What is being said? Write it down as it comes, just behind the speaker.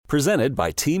Presented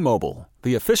by T-Mobile,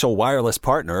 the official wireless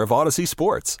partner of Odyssey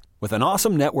Sports. With an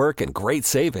awesome network and great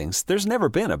savings, there's never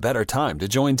been a better time to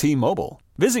join T-Mobile.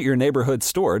 Visit your neighborhood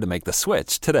store to make the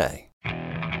switch today.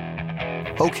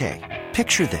 Okay,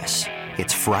 picture this.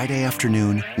 It's Friday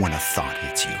afternoon when a thought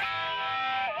hits you.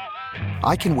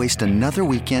 I can waste another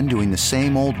weekend doing the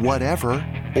same old whatever,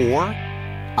 or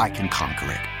I can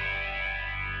conquer it.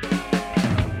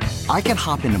 I can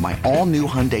hop into my all-new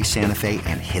Hyundai Santa Fe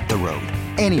and hit the road.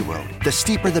 Any road. The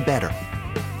steeper the better.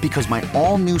 Because my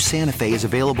all-new Santa Fe is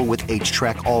available with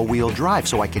H-Track all-wheel drive,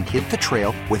 so I can hit the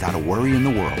trail without a worry in the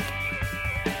world.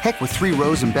 Heck, with 3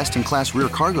 rows and best-in-class rear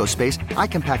cargo space, I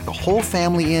can pack the whole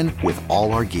family in with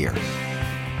all our gear.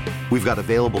 We've got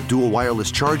available dual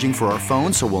wireless charging for our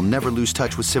phones, so we'll never lose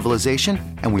touch with civilization,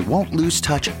 and we won't lose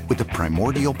touch with the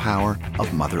primordial power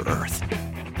of Mother Earth.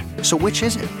 So which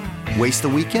is it? Waste the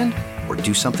weekend or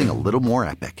do something a little more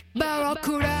epic?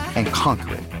 And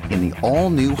conquer it in the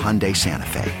all-new Hyundai Santa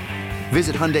Fe.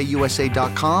 Visit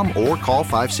HyundaiUSA.com or call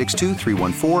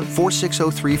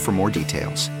 562-314-4603 for more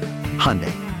details.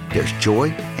 Hyundai, there's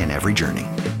joy in every journey.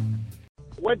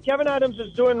 What Kevin Adams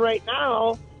is doing right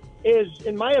now is,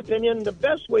 in my opinion, the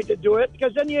best way to do it,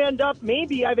 because then you end up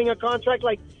maybe having a contract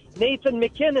like Nathan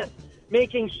McKinnon,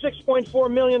 making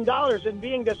 $6.4 million and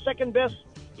being the second best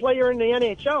player in the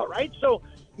NHL, right? So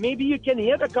maybe you can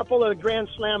hit a couple of grand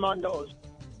slam on those.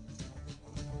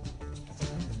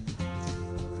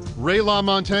 Ray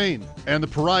LaMontagne and the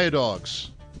Pariah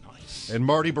Dogs. Nice. And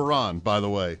Marty Baron, by the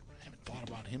way. I haven't thought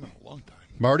about him in a long time.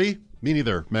 Marty? Me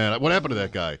neither, man. What happened to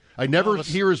that guy? I never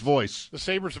hear his voice. The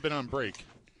Sabres have been on break.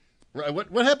 Right.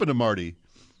 What happened to Marty?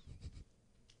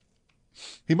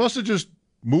 He must have just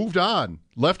moved on,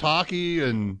 left hockey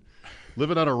and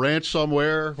living on a ranch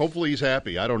somewhere. Hopefully he's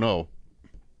happy. I don't know.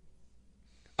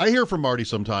 I hear from Marty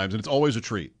sometimes, and it's always a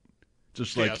treat.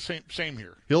 Just like same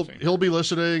here. He'll be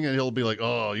listening, and he'll be like,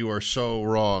 "Oh, you are so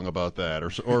wrong about that,"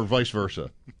 or vice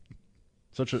versa.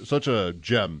 Such a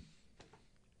gem.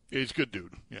 He's a good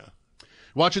dude. Yeah.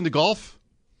 Watching the golf?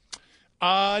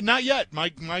 Not yet.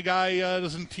 My guy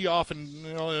doesn't tee off in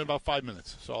about 5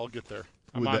 minutes, so I'll get there.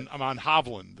 I'm on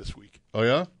Hovland this week. Oh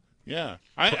yeah. Yeah,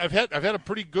 I've had a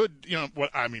pretty good,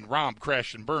 Rahm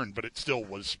crashed and burned, but it still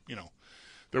was,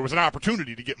 there was an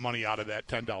opportunity to get money out of that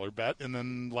 $10 bet, and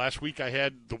then last week I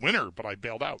had the winner, but I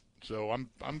bailed out. So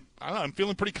I'm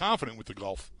feeling pretty confident with the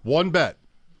golf. One bet,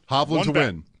 Hovland to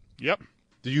win. Yep.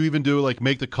 Did you even do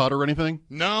make the cut or anything?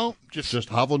 No, just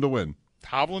Hovland to win.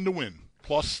 Hovland to win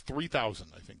plus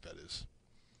 3,000, I think that is.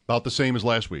 About the same as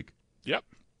last week. Yep.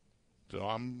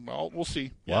 So we'll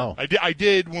see. Wow. Yeah. I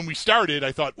did when we started.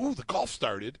 I thought, ooh, the golf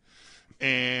started,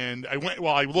 and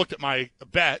I looked at my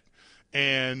bet,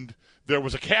 and there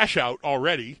was a cash out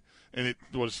already, and it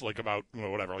was about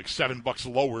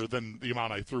 $7 lower than the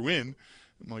amount I threw in.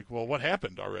 I'm like, well, what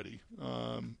happened already?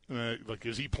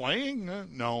 Is he playing?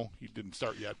 No, he didn't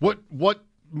start yet. What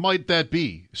might that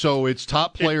be? So it's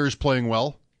top players playing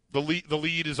well. The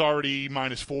lead is already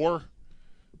 -4,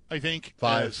 I think.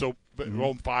 5.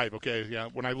 5. Okay, yeah.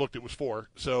 When I looked, it was 4.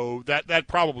 So that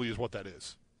probably is what that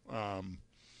is.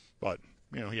 But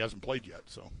he hasn't played yet.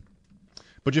 So.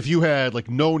 But if you had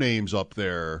no names up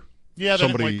there, yeah, then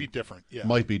it might be different. Yeah,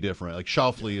 might be different. Like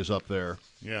Schauffele is up there.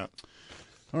 Yeah.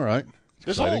 All right.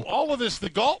 There's all of this. The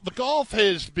golf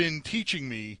has been teaching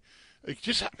me. Go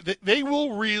figure. They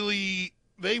will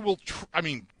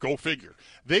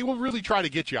really try to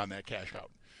get you on that cash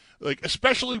out.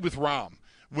 Especially with Rahm.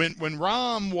 When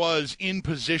Rahm was in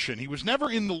position, he was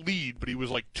never in the lead, but he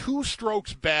was 2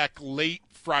 strokes back late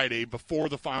Friday before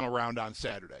the final round on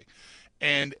Saturday.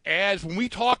 And when we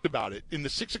talked about it in the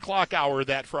 6 o'clock hour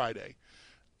that Friday,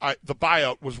 the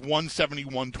buyout was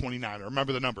 171.29. I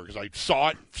remember the number because I saw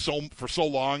it for so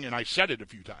long, and I said it a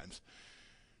few times.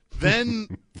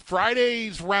 Then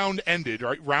Friday's round ended,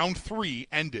 right? Round 3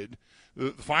 ended.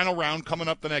 The final round coming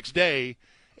up the next day.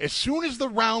 As soon as the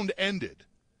round ended,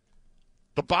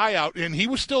 the buyout, and he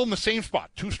was still in the same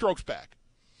spot, 2 strokes back.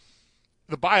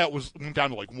 The buyout went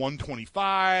down to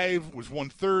 125, was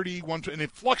 130, and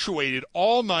it fluctuated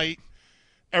all night.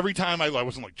 Every time I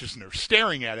wasn't just in there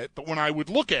staring at it, but when I would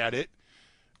look at it,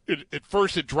 at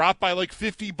first it dropped by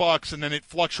 $50, and then it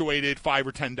fluctuated $5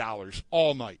 or $10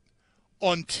 all night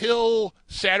until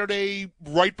Saturday,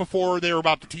 right before they were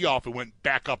about to tee off. It went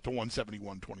back up to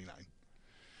 171.29.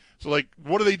 So,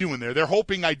 what are they doing there? They're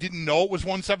hoping I didn't know it was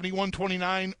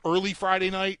 171.29 early Friday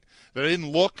night, that I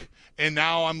didn't look, and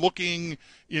now I'm looking,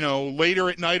 later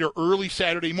at night or early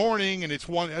Saturday morning, and it's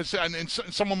and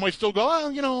someone might still go,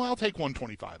 I'll take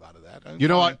 125 out of that.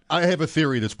 I have a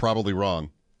theory that's probably wrong.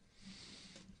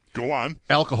 Go on.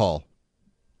 Alcohol.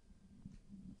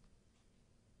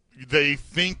 They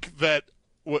think that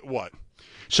what?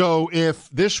 So if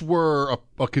this were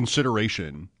a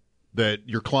consideration that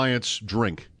your clients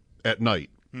drink at night,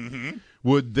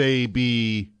 would they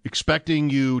be expecting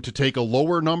you to take a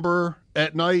lower number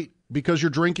at night because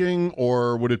you're drinking,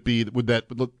 or would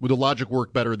the logic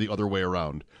work better the other way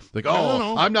around? Like,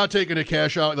 I'm not taking a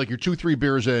cash out. Like, you're 2-3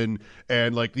 beers in,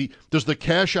 and like does the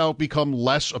cash out become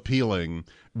less appealing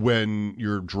when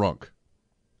you're drunk?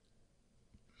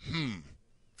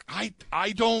 I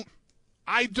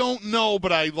don't know,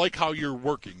 but I like how you're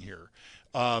working here.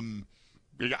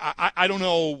 I don't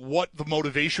know what the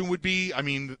motivation would be. I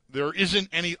mean, there isn't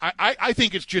any. I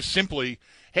think it's just simply,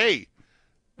 hey,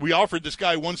 we offered this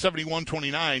guy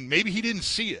 $171.29. Maybe he didn't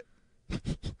see it.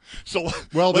 So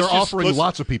they're offering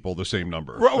lots of people the same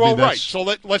number. Right. So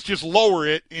let's just lower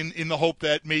it in the hope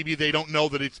that maybe they don't know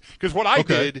that it's because what I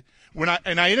did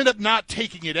I ended up not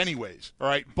taking it anyways. All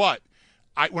right, but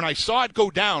when I saw it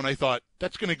go down, I thought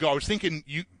that's going to go. I was thinking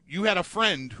you had a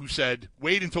friend who said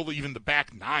wait until even the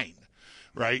back nine,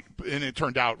 right? And it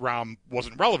turned out Rahm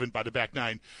wasn't relevant by the back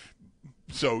nine,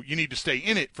 so you need to stay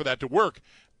in it for that to work.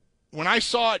 When I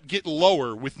saw it get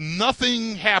lower with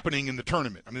nothing happening in the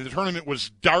tournament, I mean, the tournament was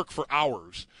dark for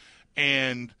hours,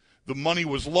 and the money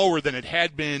was lower than it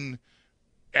had been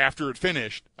after it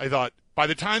finished, I thought, by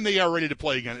the time they are ready to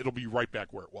play again, it'll be right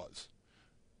back where it was.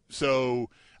 So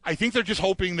I think they're just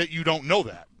hoping that you don't know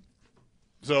that.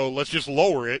 So let's just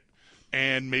lower it,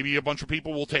 and maybe a bunch of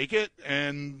people will take it,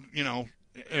 and, and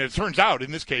it turns out,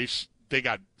 in this case, they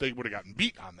would have gotten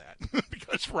beat on that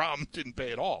because Rahm didn't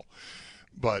pay at all.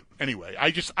 But anyway, I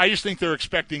just think they're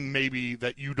expecting maybe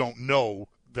that you don't know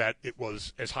that it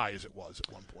was as high as it was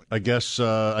at one point. I guess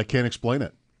I can't explain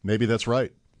it. Maybe that's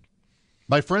right.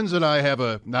 My friends and I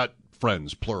have not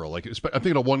friends, plural. Like, I'm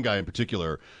thinking of one guy in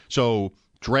particular. So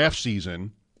draft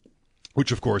season,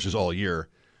 which of course is all year,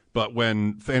 but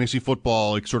when fantasy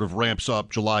football sort of ramps up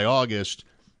July, August,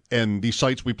 and these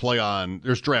sites we play on,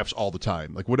 there's drafts all the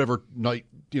time. Like whatever night,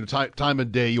 time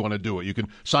of day you want to do it. You can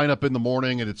sign up in the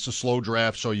morning and it's a slow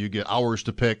draft, so you get hours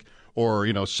to pick, or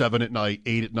 7 at night,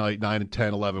 8 at night, 9 and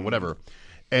 10, 11, whatever.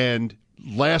 And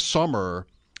last summer,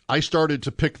 I started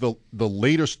to pick the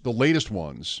latest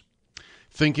ones,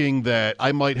 thinking that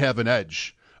I might have an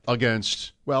edge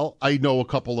against. Well, I know a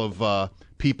couple of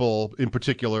people in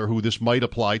particular who this might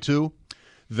apply to,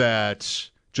 that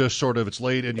just sort of it's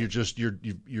late and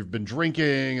you've been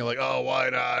drinking, and like, oh, why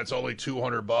not? It's only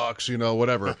 $200,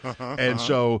 whatever. And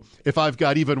so if I've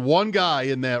got even one guy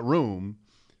in that room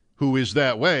who is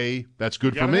that way, that's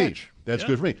good for me. That's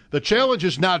good for me. The challenge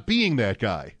is not being that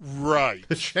guy. Right.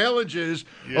 The challenge is,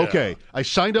 okay, I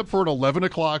signed up for an 11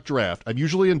 o'clock draft. I'm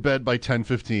usually in bed by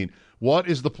 10:15.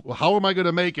 How am I going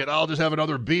to make it? I'll just have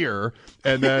another beer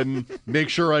and then make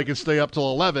sure I can stay up till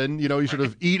 11. You sort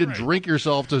of eat and drink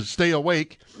yourself to stay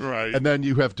awake. Right. And then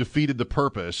you have defeated the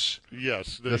purpose.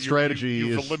 Yes. The strategy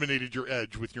you've is eliminated your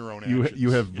edge with your own actions.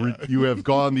 You have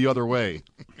gone the other way.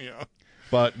 Yeah.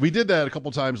 But we did that a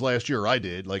couple times last year. I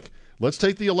did. Like, let's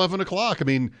take the 11 o'clock. I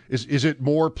mean, is it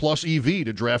more plus EV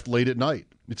to draft late at night?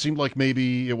 It seemed like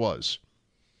maybe it was.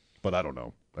 But I don't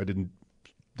know. I didn't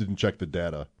check the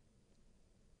data.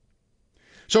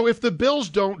 So if the Bills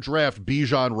don't draft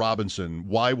Bijan Robinson,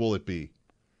 why will it be?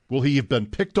 Will he have been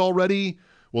picked already?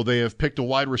 Will they have picked a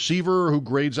wide receiver who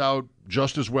grades out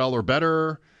just as well or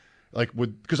better?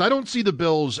 Because I don't see the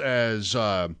Bills as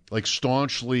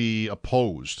staunchly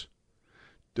opposed.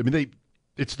 I mean,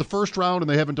 it's the first round and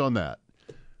they haven't done that.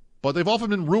 But they've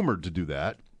often been rumored to do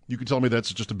that. You can tell me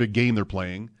that's just a big game they're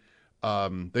playing.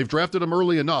 They've drafted him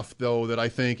early enough, though, that I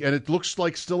think, and it looks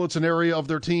like still it's an area of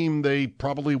their team they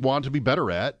probably want to be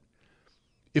better at.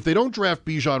 If they don't draft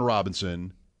Bijan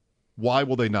Robinson, why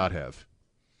will they not have?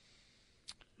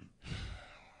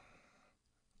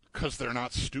 Because they're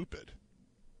not stupid.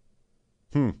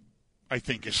 I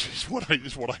think is what I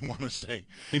want to say.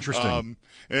 Interesting.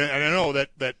 And I know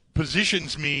that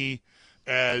positions me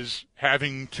as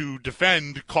having to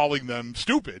defend calling them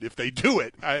stupid if they do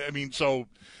it. I mean, so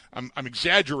I'm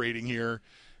exaggerating here.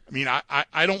 I mean,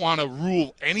 I don't want to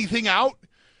rule anything out,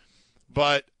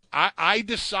 but I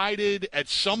decided at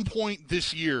some point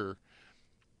this year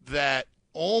that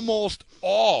almost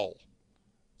all,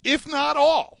 if not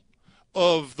all,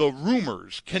 of the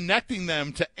rumors connecting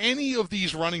them to any of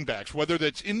these running backs, whether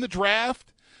that's in the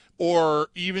draft or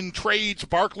even trades,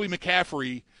 Barkley,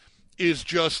 McCaffrey, is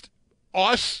just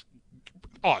us,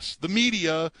 the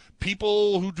media,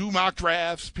 people who do mock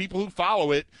drafts, people who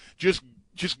follow it, just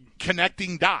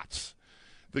connecting dots.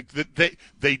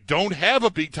 They don't have a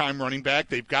big-time running back.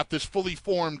 They've got this fully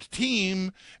formed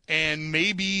team, and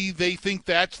maybe they think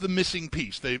that's the missing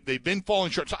piece. They've been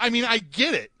falling short. So, I mean, I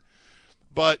get it,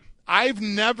 but I've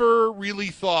never really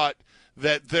thought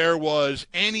that there was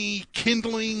any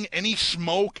kindling, any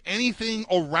smoke, anything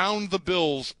around the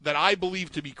Bills that I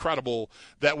believe to be credible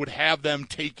that would have them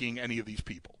taking any of these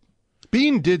people.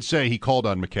 Bean did say he called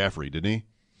on McCaffrey, didn't he?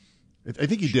 I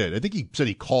think he did. I think he said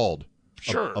he called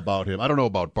about him. I don't know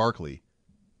about Barkley.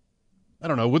 I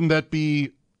don't know. Wouldn't that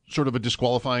be sort of a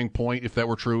disqualifying point if that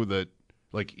were true? That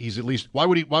like he's at least why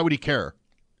would he care?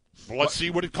 Well, let's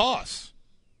see what it costs.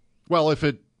 Well, if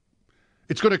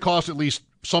it's going to cost at least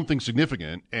something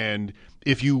significant, and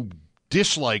if you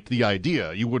dislike the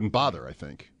idea, you wouldn't bother. I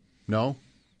think. No,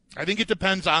 I think it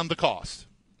depends on the cost.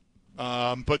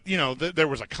 But you know, there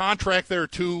was a contract there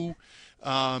too.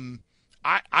 To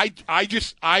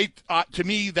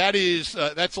me, that's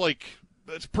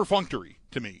perfunctory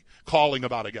to me, calling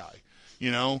about a guy.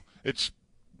 You know, it's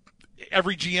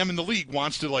every GM in the league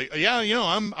wants to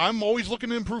I'm always looking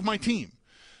to improve my team.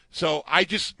 So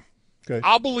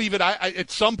I'll believe it. I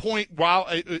at some point, while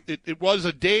it was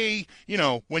a day, you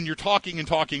know, when you're talking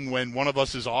when one of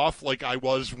us is off, like I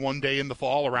was one day in the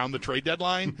fall around the trade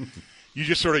deadline, you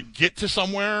just sort of get to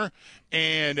somewhere,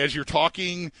 and as you're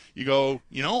talking, you go,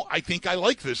 you know, I think I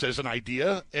like this as an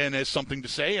idea and as something to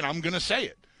say, and I'm going to say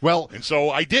it. Well, and so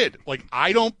I did. Like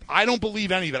I don't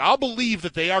believe any of it. I'll believe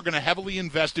that they are going to heavily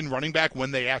invest in running back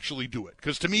when they actually do it.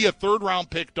 Because to me, a third-round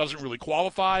pick doesn't really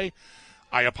qualify.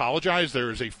 I apologize.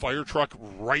 There is a fire truck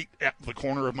right at the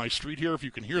corner of my street here, if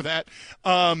you can hear that.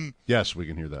 Yes, we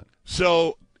can hear that.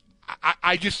 So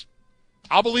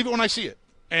I'll believe it when I see it.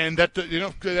 And that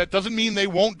that doesn't mean they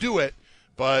won't do it,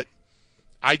 but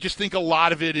I just think a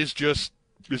lot of it is just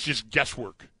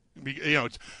guesswork. You know,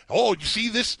 you see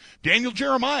this Daniel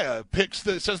Jeremiah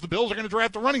says the Bills are going to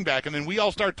draft the running back, and then we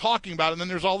all start talking about it, and then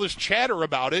there's all this chatter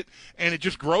about it, and it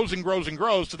just grows and grows and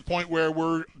grows to the point where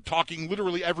we're talking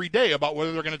literally every day about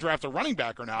whether they're going to draft a running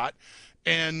back or not.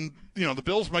 And, you know, the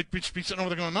Bills might be sitting over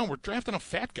there going, no, we're drafting a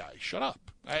fat guy. Shut up.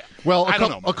 I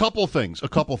don't know. A couple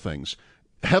things.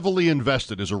 Heavily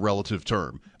invested is a relative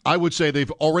term. I would say they've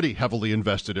already heavily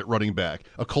invested at running back.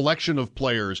 A collection of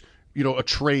players, you know, a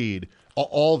trade,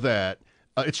 all that.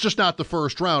 It's just not the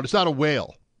first round. It's not a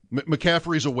whale.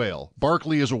 McCaffrey's a whale.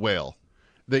 Barkley is a whale.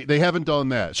 They haven't done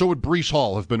that. So would Breece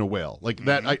Hall have been a whale. Like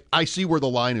that, I see where the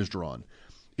line is drawn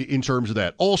in terms of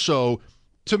that. Also,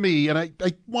 to me, and I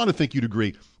want to think you'd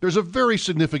agree, there's a very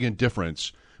significant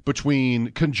difference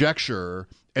between conjecture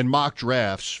and mock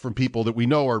drafts from people that we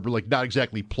know are like not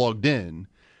exactly plugged in,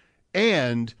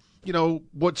 and you know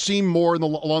what seem more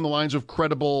along the lines of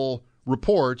credible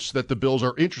reports that the Bills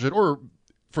are interested, or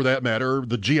for that matter,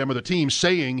 the GM of the team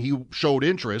saying he showed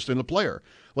interest in a player.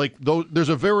 Like there's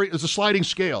a sliding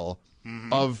scale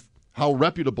of how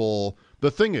reputable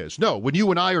the thing is. No, when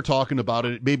you and I are talking about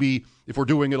it, maybe if we're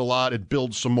doing it a lot, it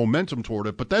builds some momentum toward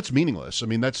it, but that's meaningless. I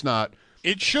mean, that's not.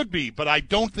 It should be, but I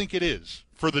don't think it is.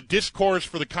 For the discourse,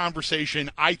 for the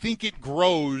conversation, I think it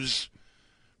grows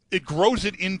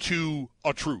it into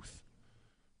a truth.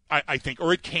 I think,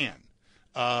 or it can.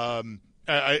 So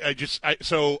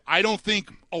I don't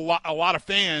think a lot of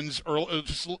fans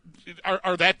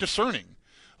are that discerning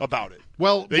about it.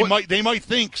 Well, they might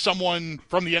think someone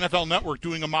from the NFL Network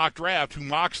doing a mock draft who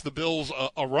mocks the Bills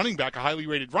a running back, a highly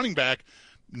rated running back,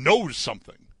 knows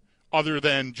something other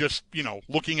than just, you know,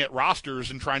 looking at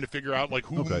rosters and trying to figure out like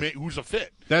who's a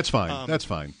fit. That's fine. That's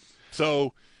fine.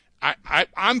 So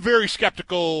I'm very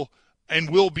skeptical and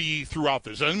will be throughout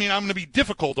this. I mean, I'm going to be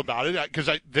difficult about it because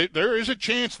there is a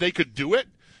chance they could do it.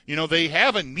 You know, they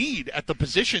have a need at the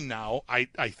position now, I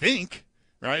think,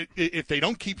 right? If they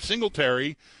don't keep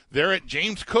Singletary, they're at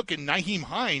James Cook and Nyheim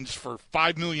Hines for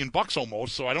 $5 million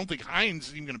almost. So I don't think Hines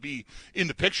is even going to be in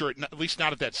the picture, at least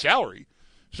not at that salary.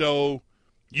 So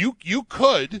you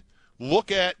could look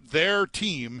at their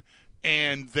team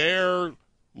and their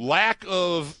lack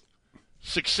of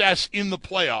success in the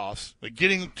playoffs, like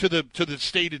getting to the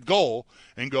stated goal,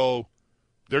 and go,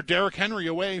 they're Derrick Henry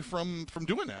away from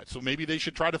doing that. So maybe they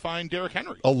should try to find Derrick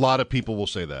Henry. A lot of people will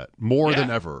say that more than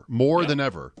ever.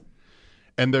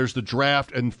 And there's the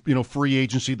draft and, you know, free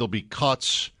agency. There'll be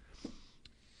cuts.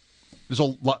 There's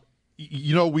a lot.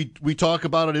 You know, we talk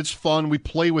about it. It's fun. We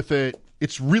play with it.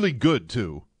 It's really good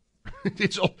too.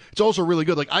 It's also really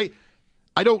good. Like I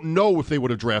don't know if they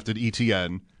would have drafted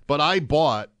ETN, but I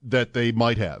bought that they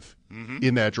might have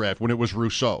in that draft when it was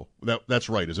Rousseau. That's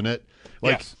right, isn't it?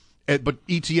 Like, yes. But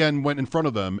ETN went in front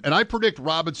of them, and I predict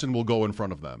Robinson will go in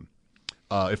front of them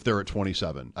if they're at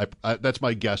 27. That's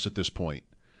my guess at this point.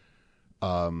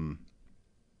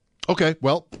 Okay,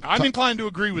 well. I'm inclined to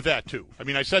agree with that, too. I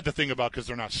mean, I said the thing about because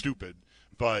they're not stupid,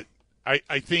 but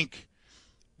I think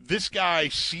this guy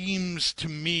seems to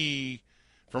me,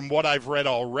 from what I've read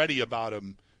already about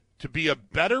him, to be a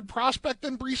better prospect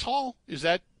than Breece Hall. Is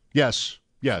that? Yes.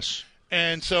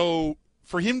 And so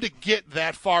for him to get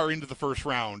that far into the first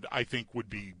round, I think would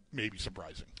be maybe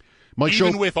surprising.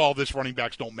 Even with all this running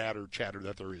backs don't matter chatter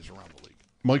that there is around the league.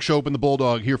 Mike Schopp and the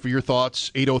Bulldog here for your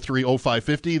thoughts.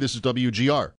 803-0550. This is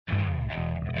WGR.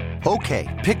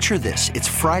 Okay, picture this. It's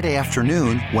Friday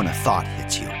afternoon when a thought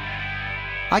hits you.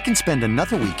 I can spend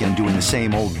another weekend doing the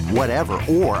same old whatever,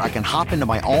 or I can hop into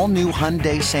my all-new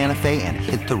Hyundai Santa Fe and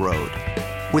hit the road.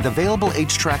 With available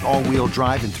H-Track all-wheel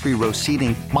drive and 3-row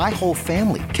seating, my whole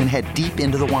family can head deep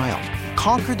into the wild.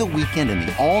 Conquer the weekend in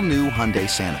the all-new Hyundai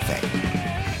Santa Fe.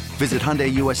 Visit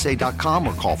HyundaiUSA.com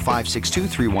or call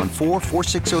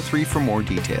 562-314-4603 for more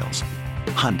details.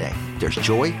 Hyundai, there's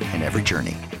joy in every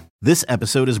journey. This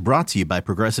episode is brought to you by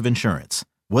Progressive Insurance.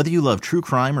 Whether you love true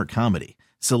crime or comedy,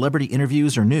 celebrity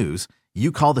interviews or news,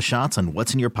 you call the shots on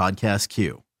what's in your podcast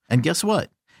queue. And guess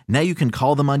what? Now you can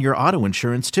call them on your auto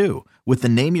insurance too with the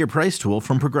Name Your Price tool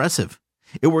from Progressive.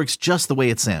 It works just the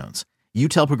way it sounds. You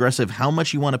tell Progressive how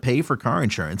much you want to pay for car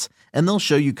insurance, and they'll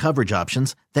show you coverage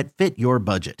options that fit your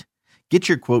budget. Get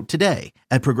your quote today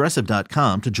at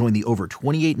Progressive.com to join the over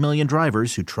 28 million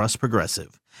drivers who trust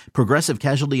Progressive. Progressive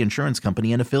Casualty Insurance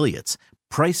Company and Affiliates.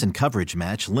 Price and coverage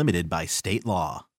match limited by state law.